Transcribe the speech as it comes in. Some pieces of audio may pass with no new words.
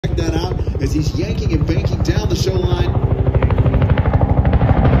check that out as he's yanking and banking down the show line.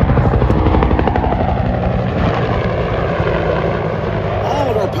 All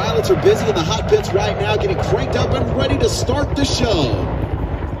of our pilots are busy in the hot pits right now, getting cranked up and ready to start the show.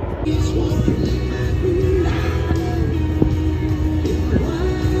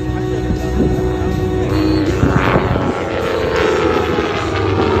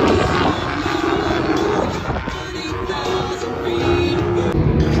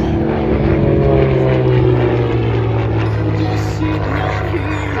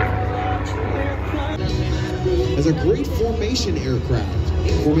 As a great formation aircraft,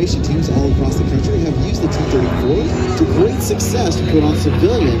 formation teams all across the country have used the T-34 to great success to put on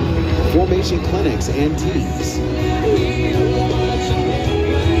civilian formation clinics and teams.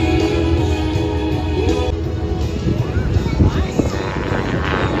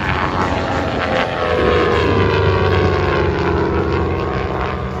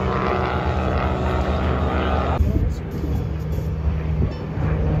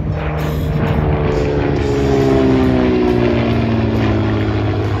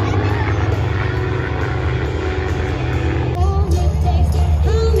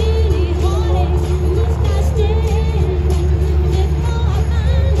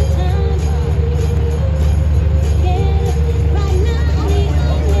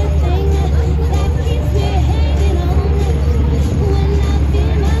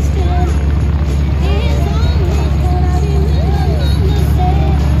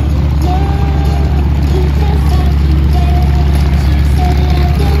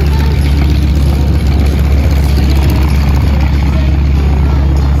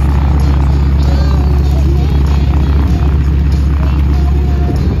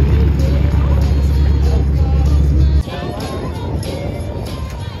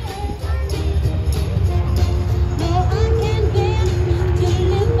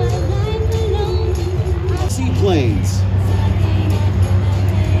 Planes.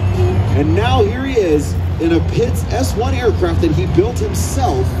 And now here he is in a Pitts S1 aircraft that he built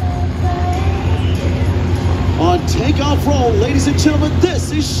himself. On takeoff roll, ladies and gentlemen,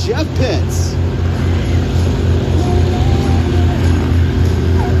 this is Chef Pitts.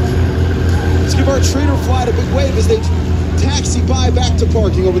 Let's give our trainer flight a big wave as they taxi by back to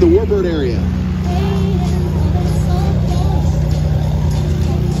parking over the Warbird area.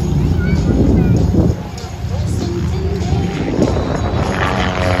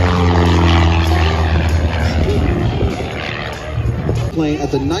 At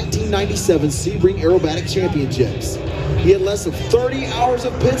the 1997 Sebring Aerobatic Championships. He had less than 30 hours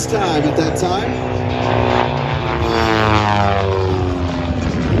of Pitts time at that time.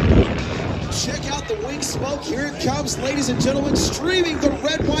 Check out the wing smoke. Here it comes, ladies and gentlemen, streaming the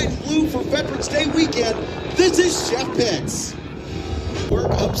red, white, and blue for Veterans Day weekend. This is Chef Pitts.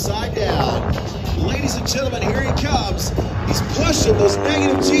 Work upside down. Ladies and gentlemen, here he comes. He's pushing those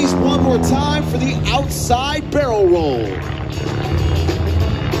negative G's one more time for the outside barrel roll.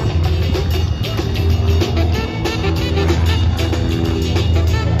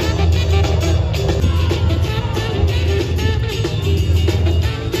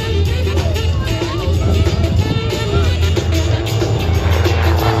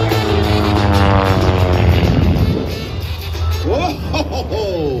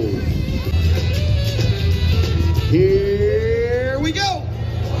 Here we go.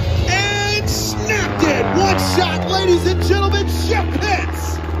 And snapped it. One shot, ladies and gentlemen, Chef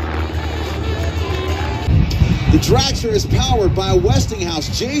Pitts. The dragster is powered by a Westinghouse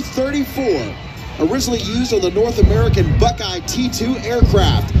J-34, originally used on the North American Buckeye T-2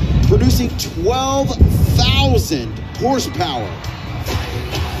 aircraft, producing 12,000 horsepower.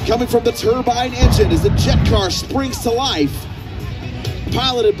 Coming from the turbine engine as the jet car springs to life,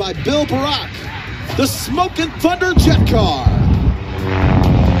 piloted by Bill Barack, the Smoke and Thunder jet car.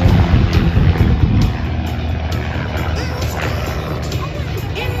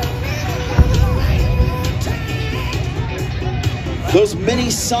 Those mini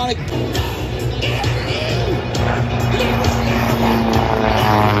sonic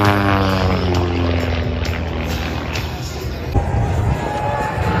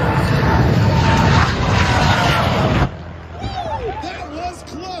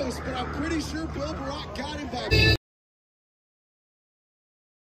but I'm pretty sure Bill Barack got him by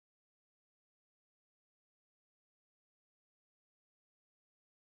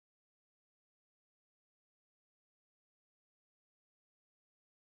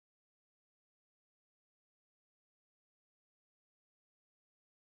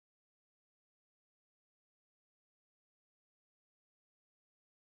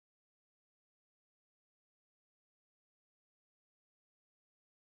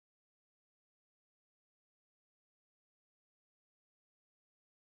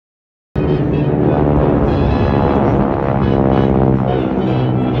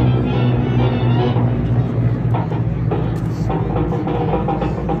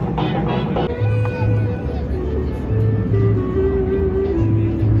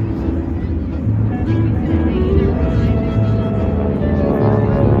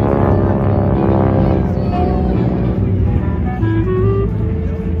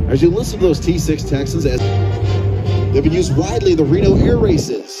As you listen to those T6 Texans, as they've been used widely in the Reno air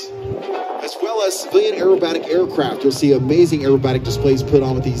races, as well as civilian aerobatic aircraft. You'll see amazing aerobatic displays put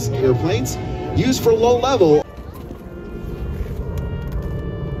on with these airplanes, used for low level.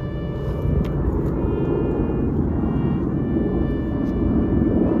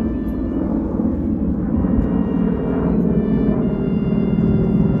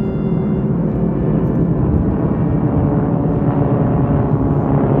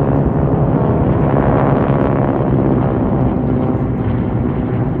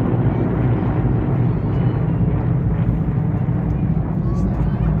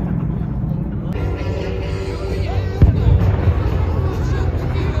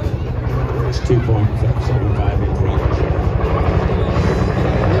 It's 2.75 inch rocket ship.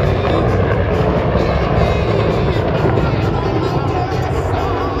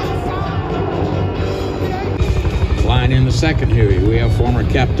 Flying in the second Huey, we have former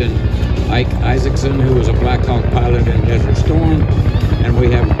Captain Ike Isaacson, who was a Black Hawk pilot in Desert Storm, and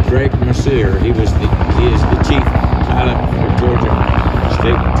we have Greg Mercier. He is the chief pilot for Georgia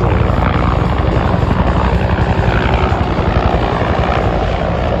State Patrol.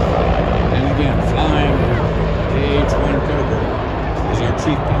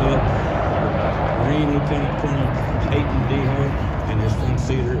 Chief pilot, Marine Lieutenant Colonel Peyton D. Hart, and his front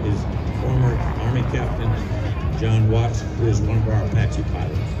seater is former Army Captain John Watts, who is one of our Apache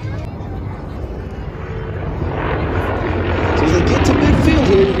pilots. So as they get to midfield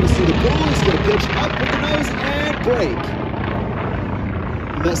here, you're going to see the ball is going to pitch up with the nose and break.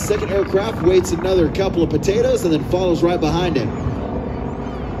 And that second aircraft waits another couple of potatoes and then follows right behind him.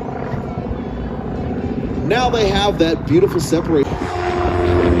 Now they have that beautiful separation.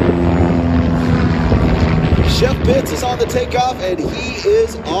 Chef Pitts is on the takeoff, and he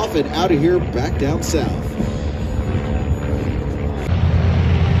is off and out of here back down south.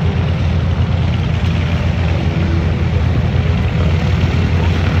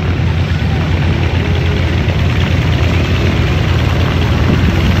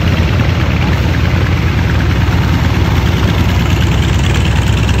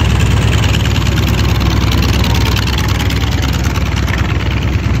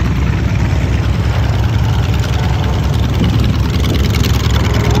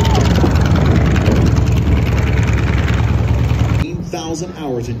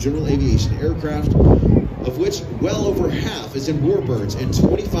 Hours in general aviation aircraft, of which well over half is in Warbirds and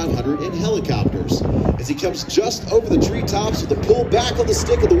 2,500 in helicopters. As he comes just over the treetops with a pull back on the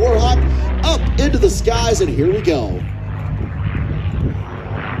stick of the Warhawk, up into the skies, and here we go.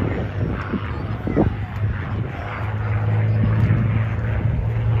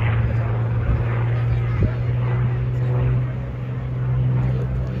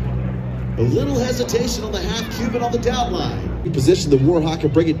 A little hesitation on the half Cuban on the down line. We position the Warhawk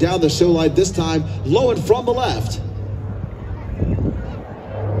and bring it down the show line, this time low and from the left.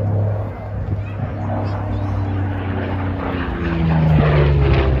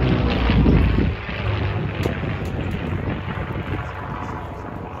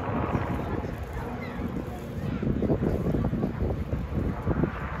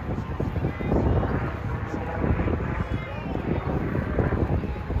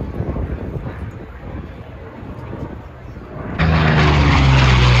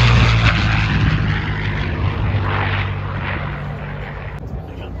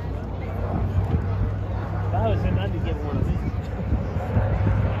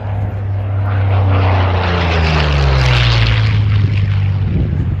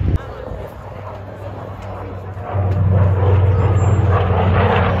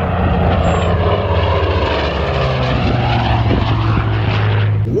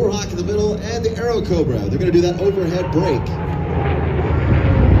 In the middle, and the Aero Cobra. They're going to do that overhead break.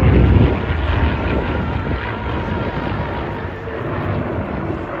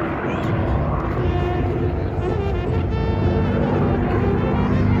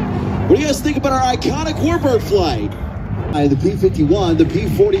 What do you guys think about our iconic Warbird flight? The P-51, the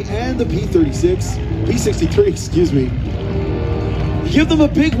P-40, and the P-36, P-63, excuse me. Give them a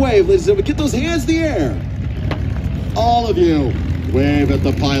big wave, ladies and gentlemen. Get those hands in the air. All of you. Wave at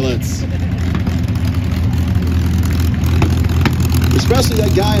the pilots. Especially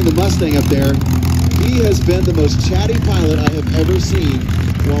that guy in the Mustang up there. He has been the most chatty pilot I have ever seen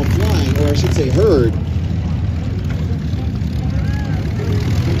while flying, or I should say heard.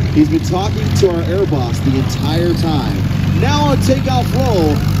 He's been talking to our air boss the entire time. Now on takeoff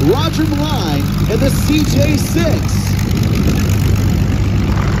roll, Roger Maline and the CJ6.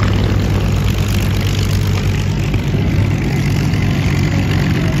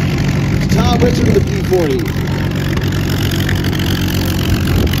 Richard of the P-40.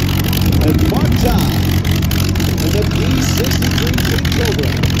 of Monroe and the B-63 Twin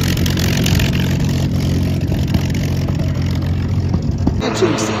Cobra.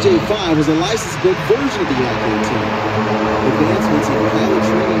 Entering CJ5 was a license-built version of the Acura team. Advancements in pilot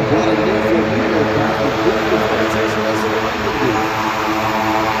training brought a new for new aircraft with good performance as well as a landing gear.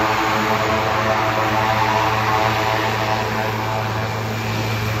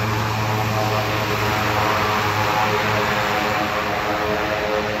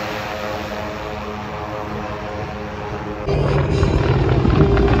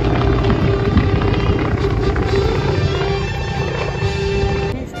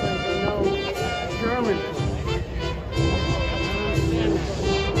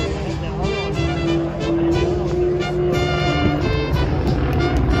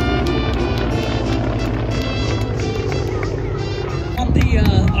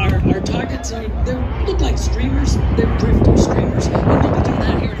 Our targets are, they look like streamers, they're drifter streamers, and we'll be doing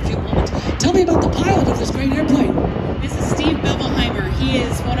that here in a few moments. Tell me about the pilot of this great airplane. This is Steve Bevelheimer. He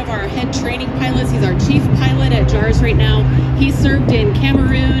is one of our head training pilots. He's our chief pilot at JARS right now. He served in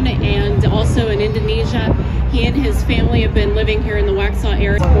Cameroon and also in Indonesia. He and his family have been living here in the Waxhaw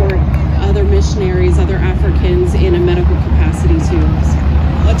area for other missionaries, other Africans in a medical capacity too.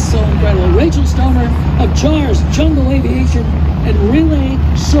 That's so incredible. Rachel Stoner of JARS, Jungle Aviation and Relay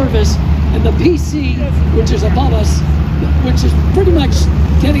Service, and the PC, which is above us, which is pretty much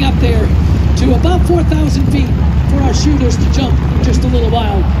getting up there to about 4,000 feet for our shooters to jump in just a little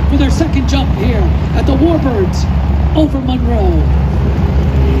while for their second jump here at the Warbirds over Monroe.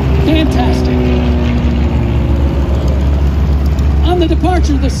 Fantastic. On the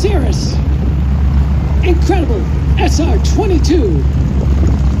departure of the Cirrus, incredible SR-22.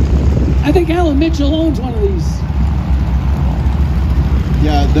 I think Alan Mitchell owns one of these.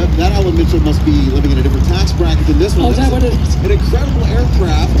 Yeah, that Alan Mitchell must be living in a different tax bracket than this one. Oh, is that what it is? An incredible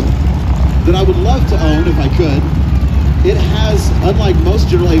aircraft that I would love to own if I could. It has, unlike most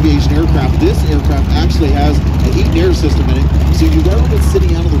general aviation aircraft, this aircraft actually has a heat and air system in it. So you run when it's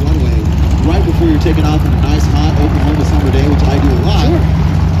sitting out of the runway right before you're taking off on a nice hot Oklahoma summer day, which I do a lot. Sure.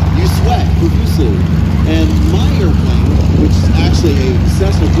 You sweat profusely. And my airplane, which is actually a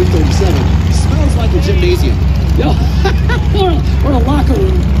Cessna 337, smells like a gymnasium. or a locker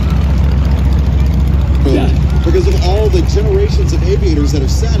room. Yeah. Because of all the generations of aviators that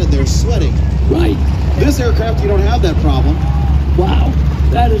have sat in there sweating. Right. This aircraft, you don't have that problem. Wow.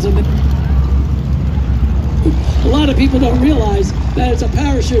 That is a lot of people don't realize that it's a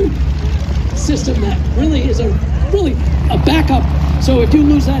parachute system that really is a backup. So if you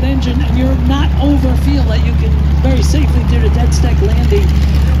lose that engine and you're not over feel that you can very safely do the dead stack landing,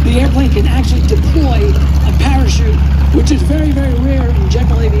 the airplane can actually deploy a parachute, which is very, very rare in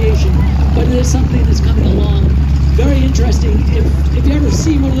general aviation, but it is something that's coming along. Very interesting. If you ever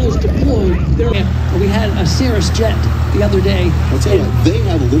see one of those deployed, we had a Cirrus jet the other day. I'll tell you what, they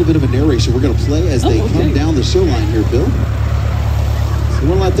have a little bit of a narration we're going to play as they come down the shoreline here, Bill. So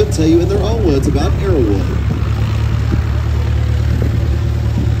we'll let them tell you in their own words about Arrowwood.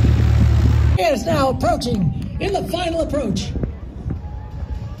 It is now approaching in the final approach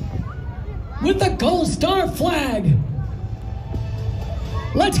with the Gold Star flag.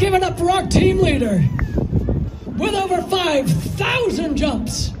 Let's give it up for our team leader with over 5,000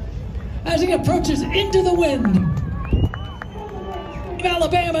 jumps as he approaches into the wind.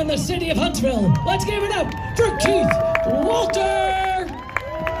 Alabama and the city of Huntsville. Let's give it up for Keith Walter.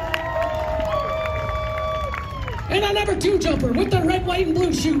 And our number 2 jumper with the red, white, and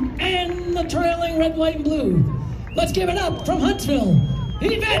blue chute and the trailing red, white, and blue. Let's give it up from Huntsville,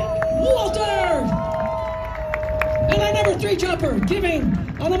 Yvette Walter. And our number 3 jumper, giving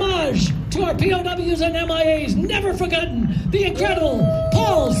an homage to our POWs and MIAs, never forgotten, the incredible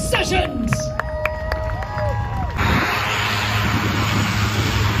Paul Sessions.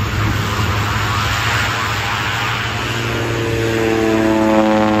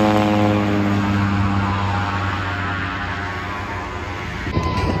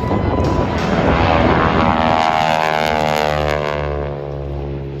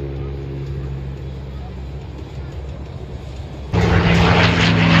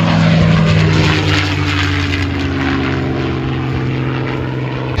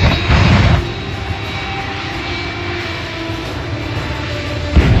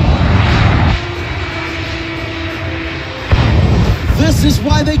 This is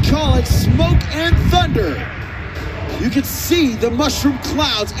why they call it smoke and thunder. You can see the mushroom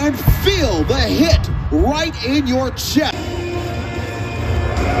clouds and feel the hit right in your chest.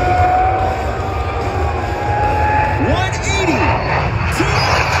 180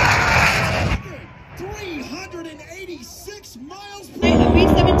 to 386 miles per hour.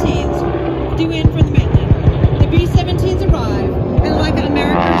 B-17s.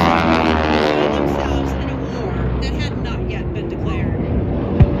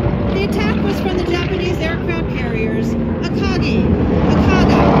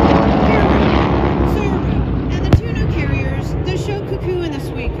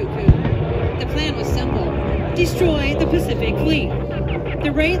 fleet.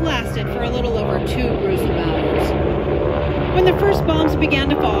 The raid lasted for a little over 2 gruesome hours. When the first bombs began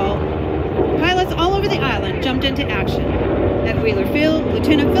to fall, pilots all over the island jumped into action. At Wheeler Field,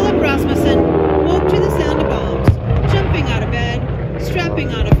 Lieutenant Philip Rasmussen woke to the sound of bombs, jumping out of bed, strapping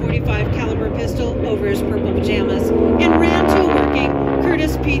on a .45 caliber pistol over his purple pajamas, and ran to a working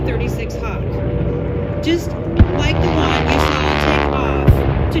Curtiss P-36 Hawk. Just like the one you saw take off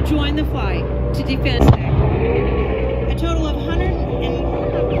to join the flight to defend a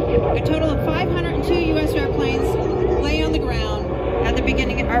total of 502 U.S. airplanes lay on the ground at the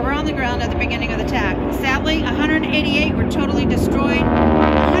beginning, or were on the ground at the beginning of the attack. Sadly, 188 were totally destroyed,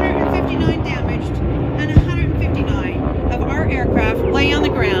 159 damaged, and 159 of our aircraft lay on the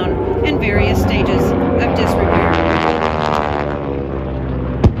ground in various stages of disrepair.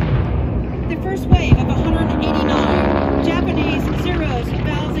 The first wave of 189 Japanese Zeros,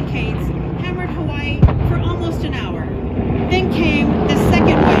 Vals, and Kates hammered Hawaii for almost an hour. Then came the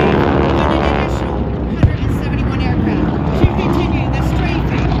second wave on an additional 171 aircraft to continue the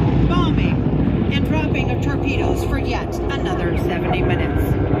strafing, bombing, and dropping of torpedoes for yet another 70 minutes.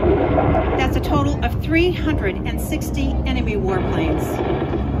 That's a total of 360 enemy warplanes.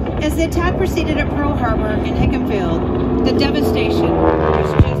 As the attack proceeded at Pearl Harbor and Hickam Field, the devastation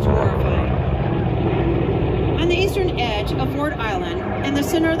was just horrifying. On the eastern edge of Ward Island, in the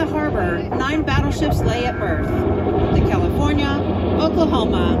center of the harbor, 9 battleships lay at berth. The California,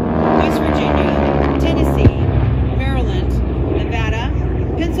 Oklahoma, West Virginia, Tennessee, Maryland, Nevada,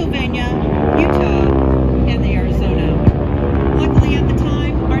 Pennsylvania, Utah, and the Arizona. Luckily at the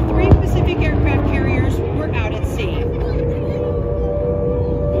time, our 3 Pacific aircraft carriers were out at sea.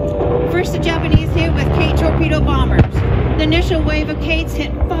 First, the Japanese hit with Kate torpedo bombers. The initial wave of Kates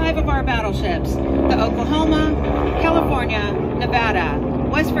hit 5 of our battleships: the Oklahoma, California, Nevada,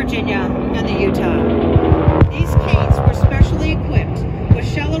 West Virginia, and the Utah. These Kates were specially equipped with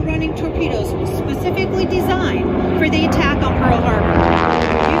shallow running torpedoes specifically designed for the attack on Pearl Harbor.